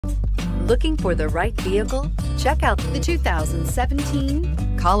Looking for the right vehicle? Check out the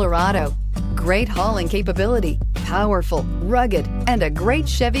 2017 Colorado. Great hauling capability, powerful, rugged, and a great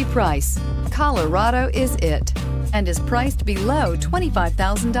Chevy price. Colorado is it, and is priced below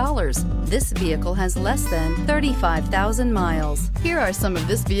 $25,000. This vehicle has less than 35,000 miles. Here are some of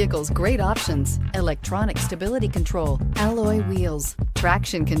this vehicle's great options: electronic stability control, alloy wheels,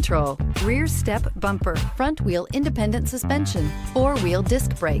 traction control, rear step bumper, front wheel independent suspension, four-wheel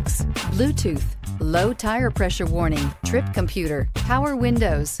disc brakes, Bluetooth, low tire pressure warning, trip computer, power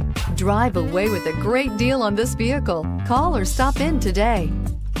windows. Drive away with a great deal on this vehicle. Call or stop in today.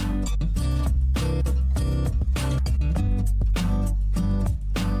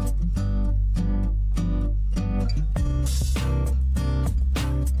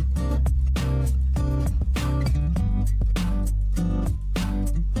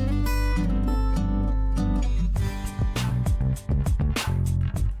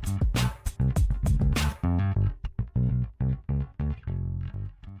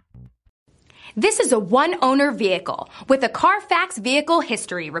 This is a one-owner vehicle with a CARFAX Vehicle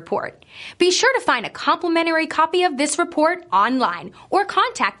History Report. Be sure to find a complimentary copy of this report online or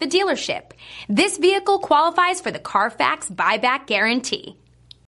contact the dealership. This vehicle qualifies for the CARFAX Buyback Guarantee.